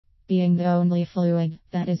being the only fluid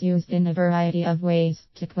that is used in a variety of ways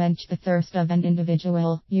to quench the thirst of an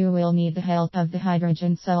individual. You will need the help of the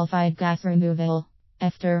hydrogen sulfide gas removal.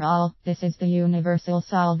 After all, this is the universal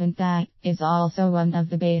solvent that is also one of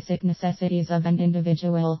the basic necessities of an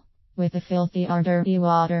individual. With a filthy or dirty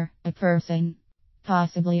water, a person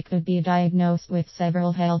possibly could be diagnosed with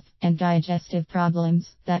several health and digestive problems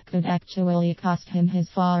that could actually cost him his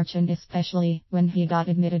fortune, especially when he got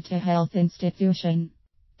admitted to health institution.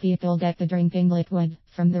 People get the drinking liquid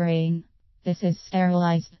from the rain. This is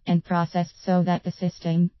sterilized and processed so that the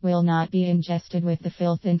system will not be ingested with the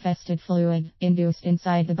filth-infested fluid induced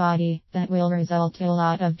inside the body that will result in a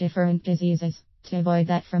lot of different diseases. To avoid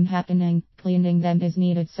that from happening, cleaning them is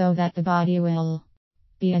needed so that the body will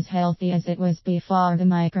be as healthy as it was before the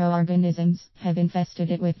microorganisms have infested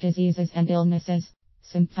it with diseases and illnesses.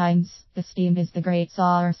 Sometimes, the steam is the great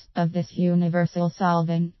source of this universal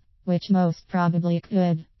solvent, which most probably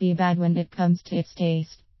could be bad when it comes to its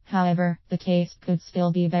taste. However, the taste could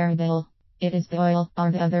still be bearable. It is the oil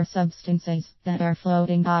or the other substances that are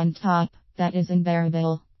floating on top that is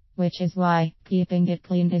unbearable, which is why keeping it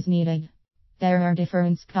clean is needed. There are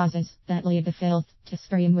different causes that lead the filth to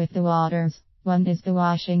stream with the waters. One is the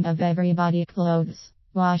washing of everybody's clothes.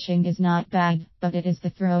 Washing is not bad, but it is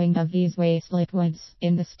the throwing of these waste liquids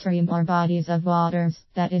in the stream or bodies of waters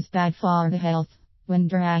that is bad for the health. When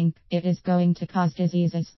drank, it is going to cause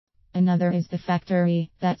diseases. Another is the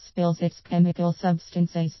factory that spills its chemical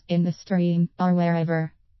substances in the stream or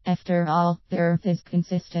wherever. After all, the earth is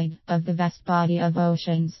consisted of the vast body of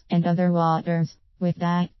oceans and other waters. With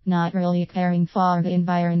that, not really caring for the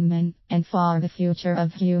environment and for the future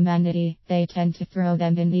of humanity, they tend to throw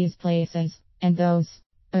them in these places, and those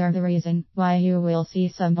are the reason why you will see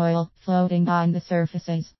some oil floating on the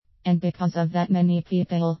surfaces. And because of that, many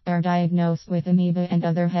people are diagnosed with amoeba and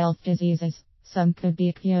other health diseases. Some could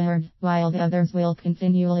be cured, while the others will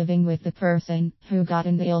continue living with the person who got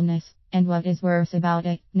the illness. And what is worse about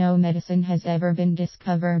it, no medicine has ever been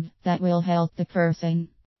discovered that will help the person.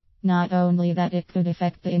 Not only that, it could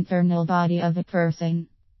affect the internal body of a person,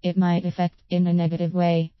 it might affect in a negative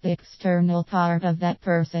way the external part of that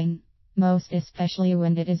person. Most especially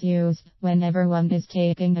when it is used whenever one is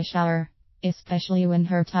taking a shower. Especially when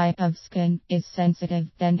her type of skin is sensitive,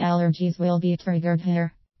 then allergies will be triggered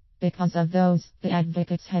here. Because of those, the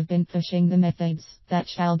advocates have been pushing the methods that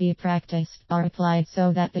shall be practiced or applied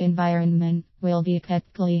so that the environment will be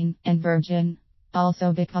kept clean and virgin.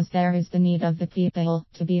 Also because there is the need of the people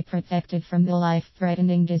to be protected from the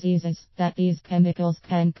life-threatening diseases that these chemicals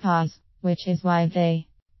can cause, which is why they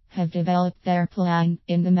have developed their plan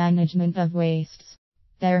in the management of wastes.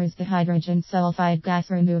 There is the hydrogen sulfide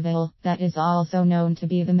gas removal that is also known to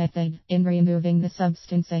be the method in removing the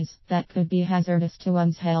substances that could be hazardous to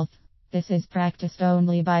one's health. This is practiced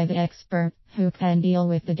only by the expert who can deal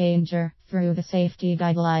with the danger through the safety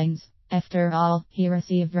guidelines. After all, he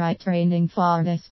received right training for this.